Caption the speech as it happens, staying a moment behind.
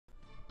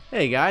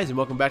Hey guys, and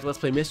welcome back to Let's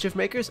Play Mischief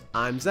Makers.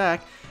 I'm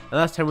Zach, and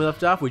last time we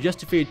left off, we just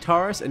defeated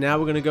Taurus, and now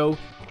we're gonna go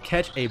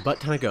catch a butt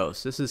ton of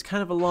ghosts. This is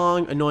kind of a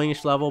long,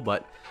 annoying-ish level,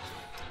 but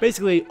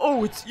basically,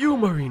 Oh, it's you,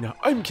 Marina.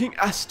 I'm King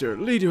Aster,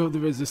 leader of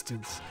the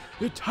Resistance.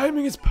 Your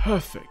timing is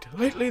perfect.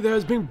 Lately, there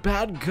has been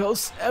bad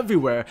ghosts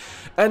everywhere,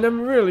 and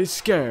I'm really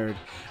scared.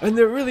 And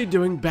they're really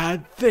doing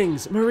bad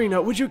things.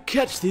 Marina, would you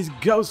catch these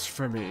ghosts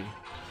for me?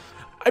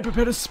 I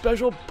prepared a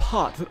special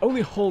pot that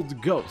only holds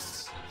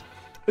ghosts.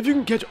 If you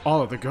can catch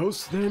all of the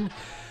ghosts, then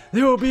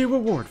there will be a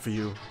reward for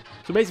you.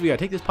 so basically, we gotta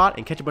take this pot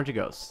and catch a bunch of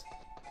ghosts.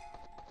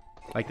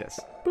 Like this.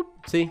 Boop.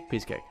 See?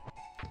 Piece of cake.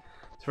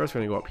 So first,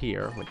 we're gonna go up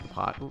here with the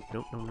pot. Ooh,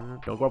 nope, no.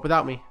 Don't go up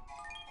without me.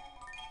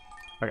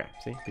 Okay,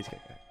 see? Piece of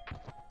cake.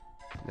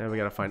 Now we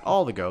gotta find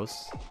all the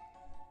ghosts.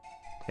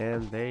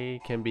 And they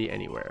can be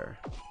anywhere.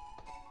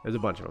 There's a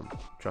bunch of them.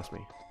 Trust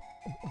me.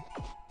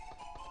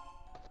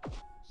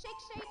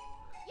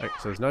 Okay,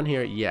 so there's none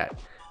here yet.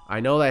 I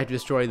know that I have to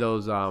destroy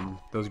those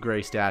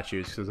gray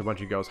statues because there's a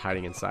bunch of ghosts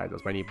hiding inside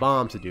those. But I need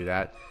bombs to do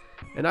that.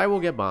 And I will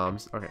get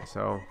bombs. Okay,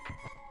 so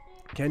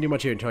can't do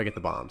much here until I get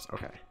the bombs.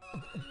 Okay.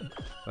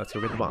 Let's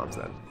go get the bombs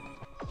then.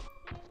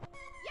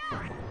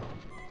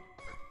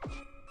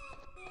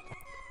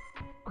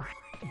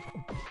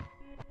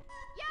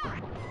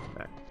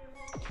 Okay.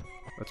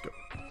 Let's go.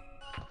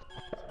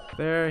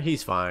 There,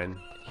 he's fine.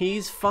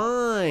 He's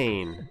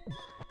fine.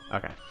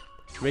 Okay.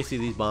 Basically,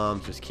 these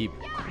bombs just keep.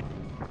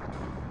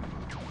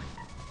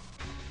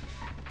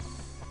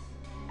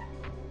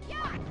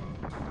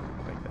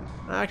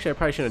 Actually, I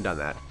probably shouldn't have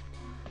done that.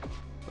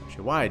 Not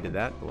sure why I did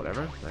that, but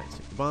whatever. Let's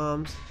take the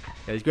bombs.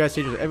 Yeah, these grass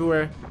stages are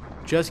everywhere.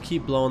 Just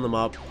keep blowing them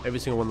up, every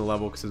single one on the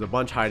level, because there's a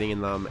bunch hiding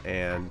in them,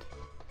 and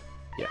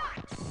yeah.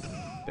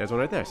 There's one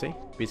right there, see?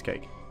 Piece of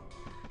cake.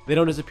 They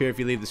don't disappear if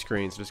you leave the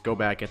screen, so just go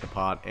back, get the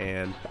pot,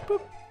 and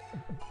boop.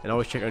 And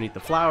always check underneath the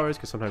flowers,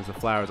 because sometimes the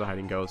flowers are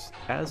hiding ghosts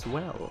as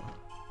well.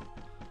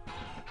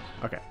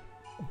 Okay.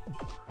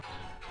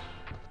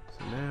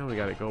 So now we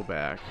gotta go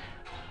back.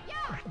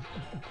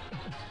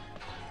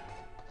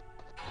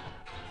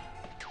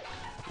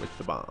 With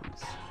the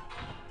bombs.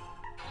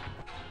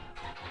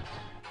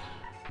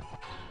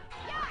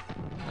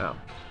 Oh.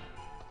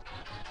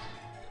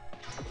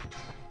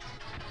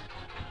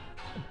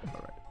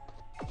 Alright.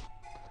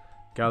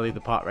 Gotta leave the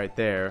pot right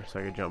there so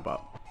I can jump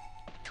up.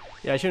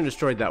 Yeah, I shouldn't have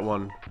destroyed that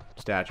one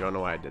statue. I don't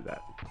know why I did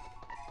that.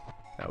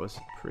 That was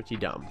pretty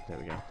dumb. There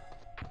we go.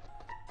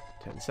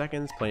 10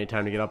 seconds. Plenty of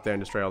time to get up there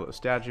and destroy all those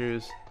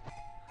statues.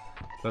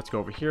 Let's go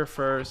over here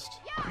first.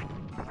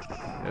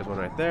 There's one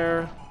right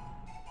there.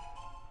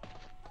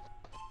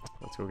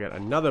 Let's go get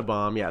another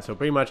bomb. Yeah, so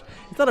pretty much,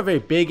 it's not a very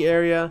big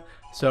area,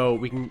 so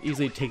we can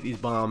easily take these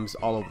bombs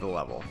all over the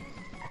level.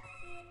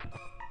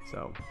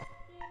 So,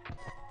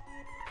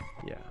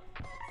 yeah.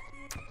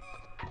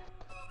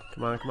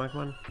 Come on, come on, come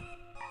on.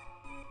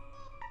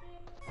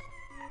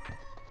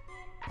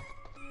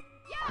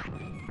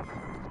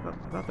 Oh,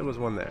 I thought there was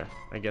one there.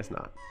 I guess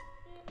not.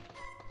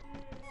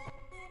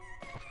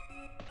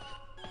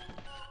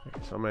 Okay,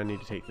 so I'm gonna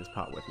need to take this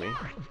pot with me.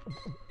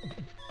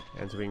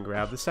 And so we can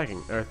grab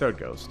the third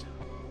ghost.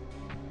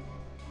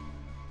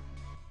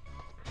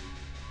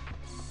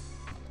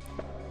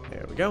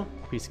 There we go.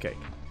 Piece of cake.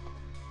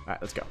 Alright,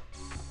 let's go.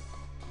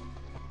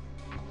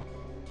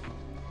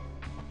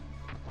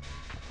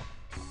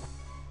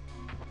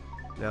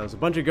 Now there's a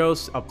bunch of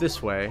ghosts up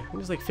this way. I think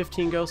there's like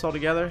 15 ghosts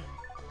altogether.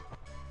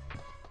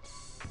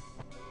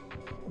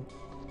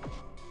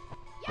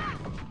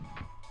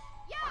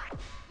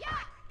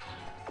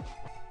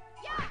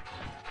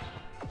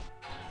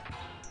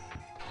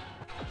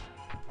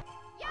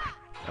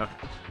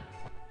 Okay.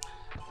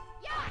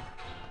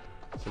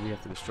 So we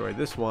have to destroy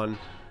this one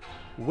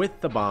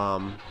with the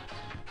bomb,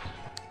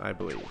 I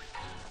believe.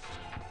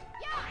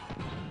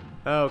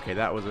 Okay,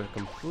 that was a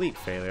complete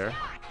failure.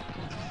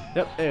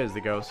 Yep, there's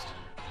the ghost.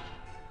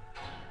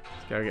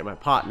 Just gotta get my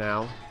pot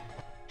now.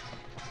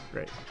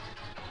 Great.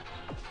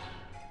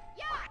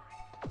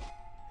 I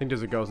think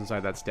there's a ghost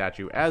inside that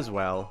statue as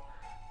well.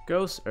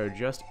 Ghosts are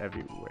just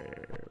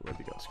everywhere. Where'd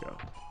the ghost go?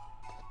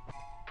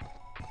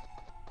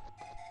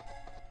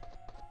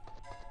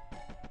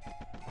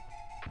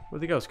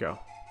 Where'd the ghost go?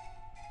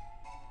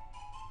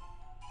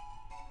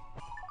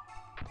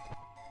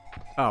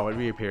 Oh, it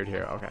reappeared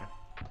here. Okay.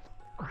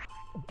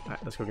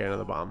 Alright, let's go get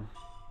another bomb.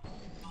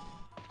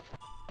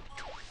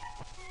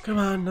 Come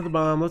on, another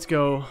bomb. Let's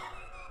go.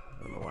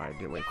 I don't know why I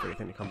didn't wait for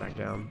anything to come back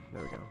down.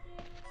 There we go.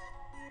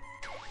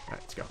 Alright,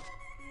 let's go.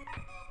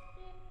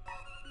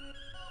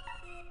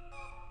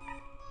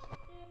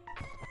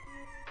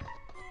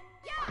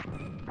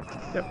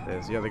 Yep,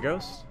 there's the other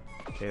ghost.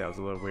 Okay, that was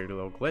a little weird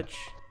little glitch.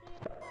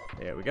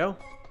 There we go.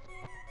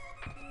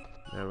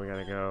 Now we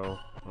gotta go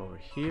over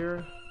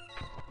here.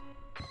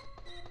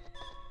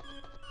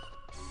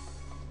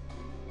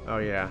 Oh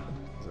yeah.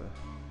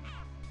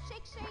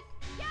 Shake, shake,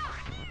 yeah.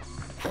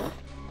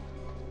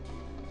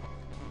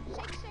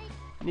 Shake,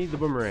 shake. Need the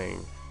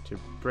boomerang to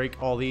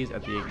break all these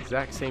at the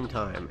exact same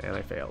time, and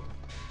I failed.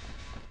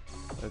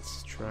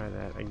 Let's try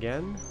that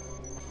again.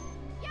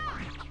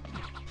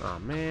 Oh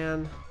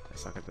man, I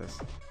suck at this.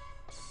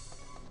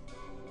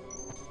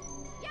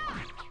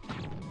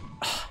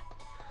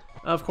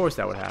 Of course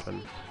that would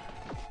happen.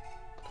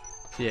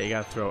 So yeah, you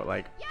gotta throw it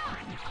like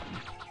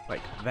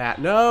that.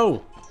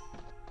 No!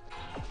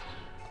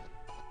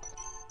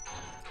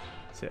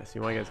 So yeah, so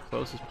you wanna get as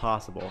close as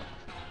possible.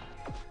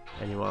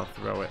 And you wanna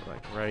throw it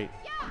like right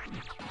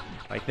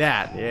like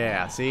that.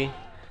 Yeah, see?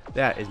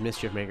 That is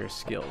Mischief Maker's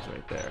skills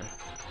right there.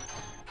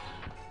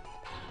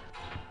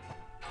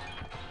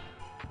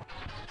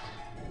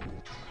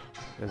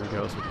 There's a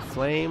ghost with a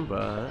flame,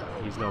 but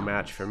he's no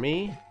match for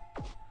me.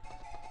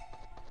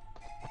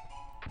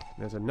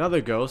 There's another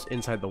ghost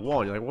inside the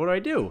wall. And you're like, what do I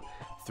do?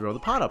 Throw the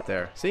pot up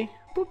there. See?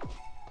 Boop.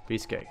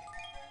 Piece of cake.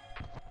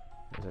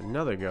 There's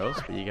another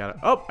ghost, but you gotta...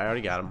 Oh, I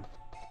already got him.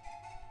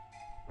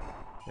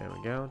 There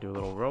we go. Do a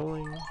little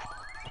rolling.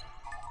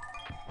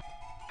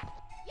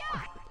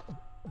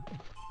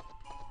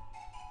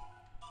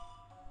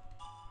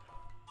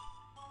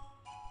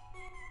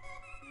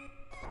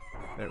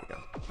 There we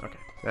go. Okay.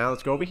 Now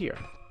let's go over here.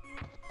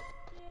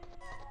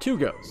 2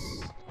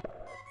 ghosts.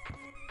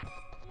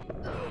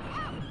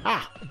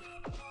 Ah!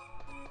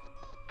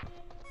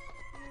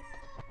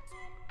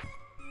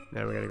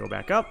 Now we gotta go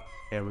back up,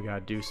 and we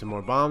gotta do some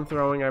more bomb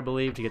throwing, I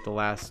believe, to get the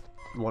last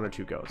 1 or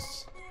 2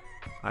 ghosts.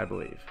 I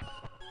believe.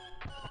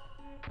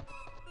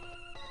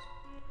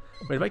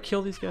 Wait, if I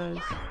kill these guys?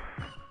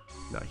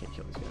 No, I can't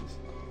kill these guys.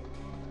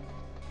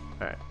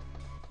 Alright.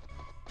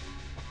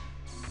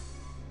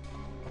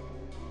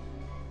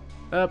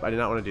 I did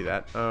not want to do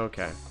that.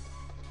 Okay.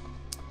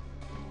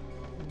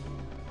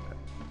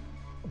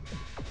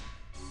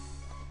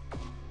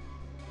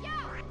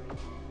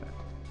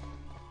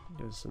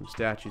 There's some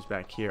statues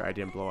back here I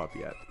didn't blow up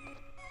yet.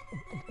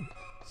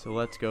 So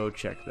let's go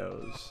check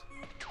those.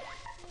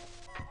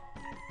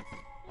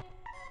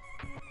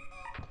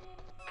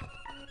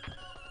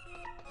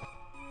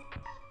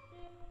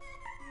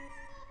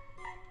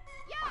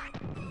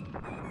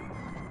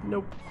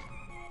 Nope.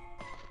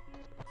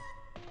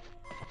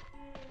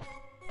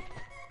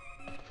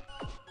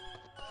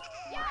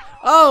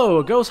 Oh,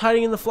 a ghost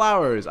hiding in the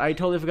flowers. I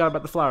totally forgot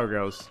about the flower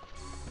ghost.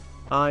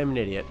 I'm an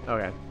idiot.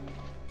 Okay.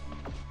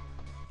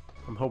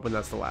 I'm hoping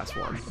that's the last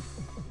one.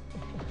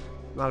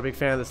 Not a big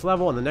fan of this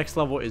level, and the next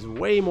level is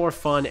way more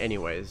fun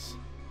anyways.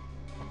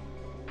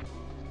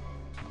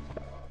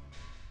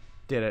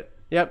 Did it.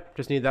 Yep,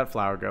 just need that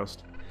flower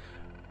ghost.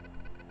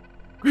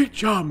 Great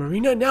job,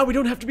 Marina. Now we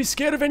don't have to be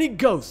scared of any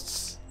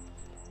ghosts.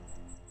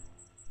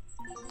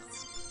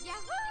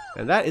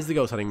 And that is the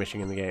ghost hunting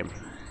mission in the game.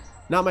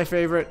 Not my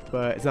favorite,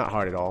 but it's not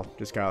hard at all.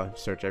 Just gotta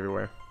search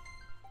everywhere.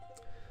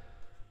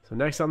 So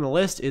next on the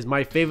list is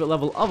my favorite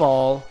level of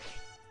all,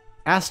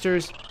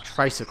 Aster's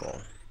Tricycle.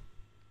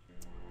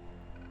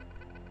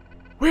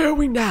 Where are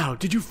we now?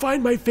 Did you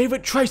find my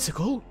favorite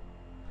tricycle?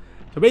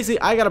 So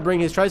basically, I gotta bring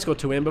his tricycle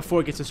to him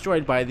before it gets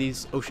destroyed by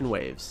these ocean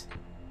waves.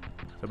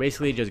 So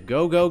basically, just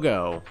go, go,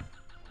 go,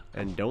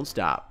 and don't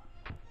stop.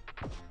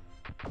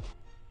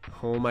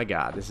 Oh my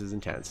god, this is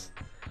intense.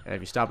 And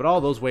if you stop at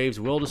all, those waves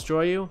will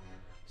destroy you.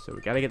 So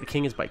we gotta get the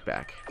king his bike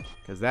back,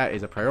 because that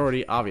is a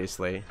priority,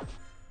 obviously.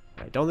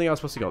 I don't think I was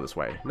supposed to go this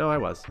way. No, I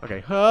was.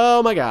 Okay.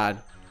 Oh my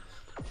god.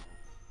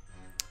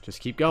 Just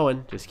keep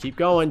going. Just keep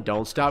going.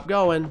 Don't stop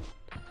going.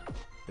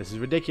 This is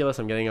ridiculous.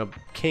 I'm getting a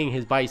king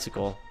his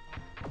bicycle.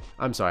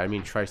 I'm sorry, I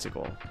mean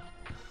tricycle.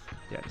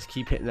 Yeah, just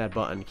keep hitting that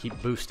button.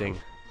 Keep boosting.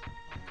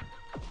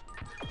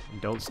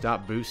 And don't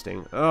stop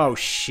boosting. Oh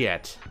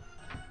shit.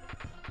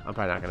 I'm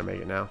probably not gonna make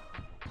it now.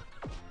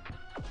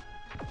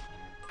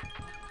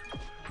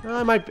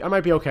 I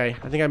might be okay.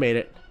 I think I made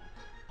it.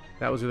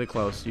 That was really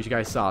close. You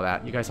guys saw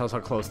that. You guys saw how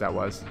close that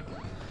was.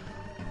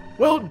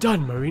 Well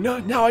done, Marina.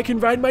 Now I can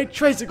ride my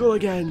tricycle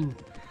again.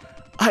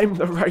 I'm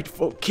the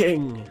rightful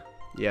king.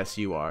 Yes,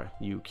 you are.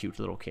 You cute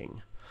little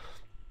king.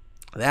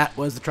 That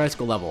was the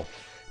tricycle level.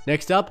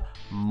 Next up,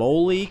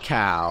 Moly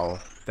Cow.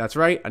 That's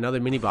right, another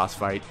mini boss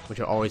fight, which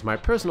are always my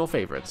personal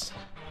favorites.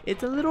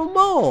 It's a little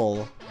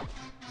mole.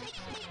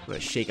 I'm gonna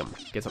shake him,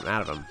 get something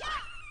out of him.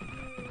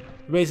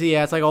 Basically,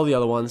 yeah, it's like all the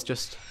other ones.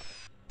 Just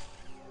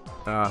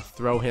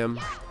throw him,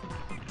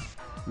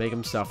 make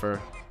him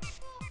suffer.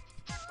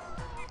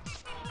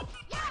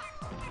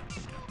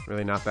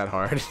 Really not that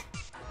hard.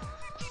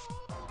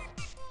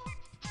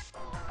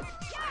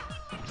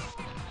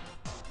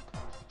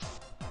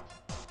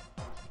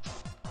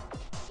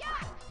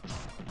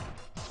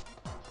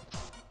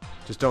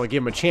 Just don't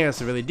give him a chance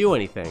to really do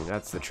anything.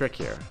 That's the trick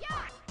here.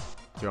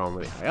 Throw him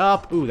really high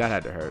up. Ooh, that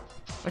had to hurt.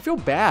 I feel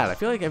bad. I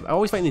feel like I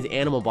always find these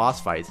animal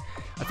boss fights.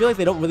 I feel like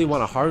they don't really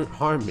want to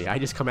harm me. I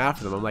just come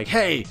after them. I'm like,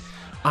 hey,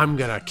 I'm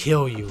gonna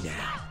kill you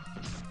now.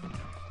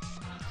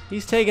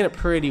 He's taking it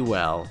pretty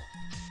well.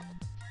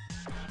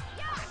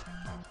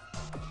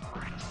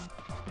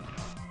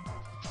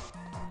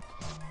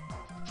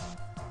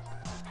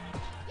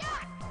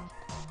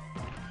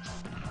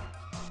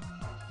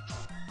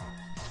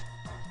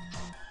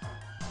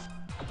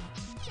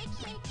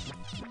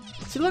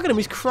 See, look at him.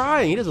 He's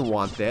crying. He doesn't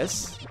want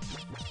this.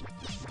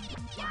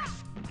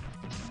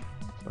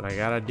 But I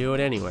gotta do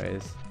it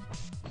anyways.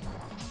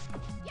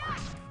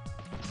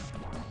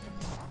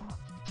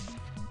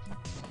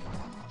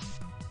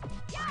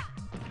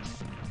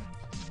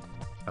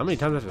 How many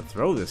times do I have to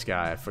throw this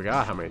guy? I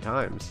forgot how many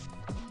times.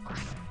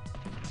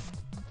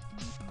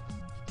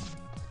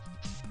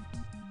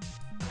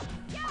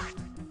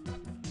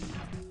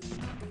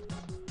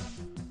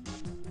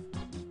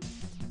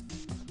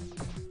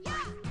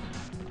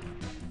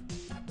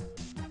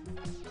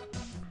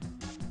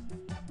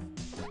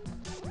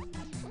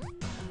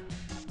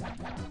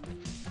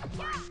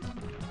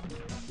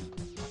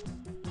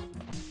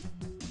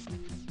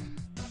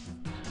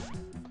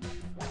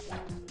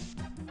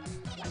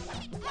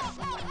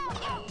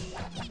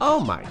 Oh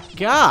my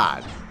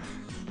god!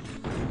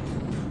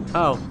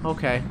 Oh,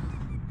 okay.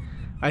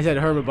 I said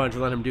hurt him a bunch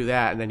and let him do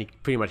that, and then he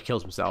pretty much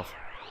kills himself.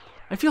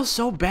 I feel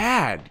so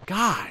bad.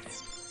 God.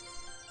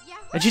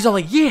 And she's all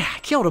like, yeah, I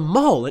killed a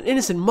mole, an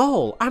innocent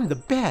mole. I'm the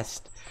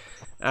best.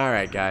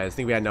 Alright guys, I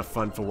think we had enough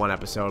fun for one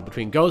episode.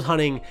 Between ghost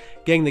hunting,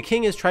 getting the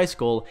king his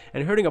tricycle,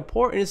 and hurting a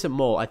poor innocent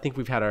mole, I think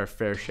we've had our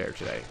fair share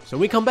today. So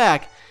when we come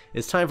back,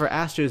 it's time for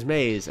Aster's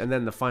Maze, and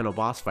then the final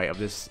boss fight of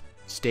this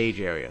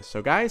stage area.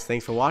 So guys,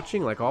 thanks for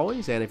watching like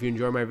always, and if you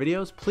enjoy my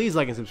videos, please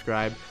like and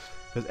subscribe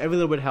because every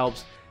little bit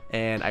helps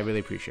and I really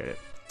appreciate it.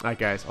 Alright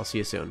guys, I'll see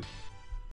you soon.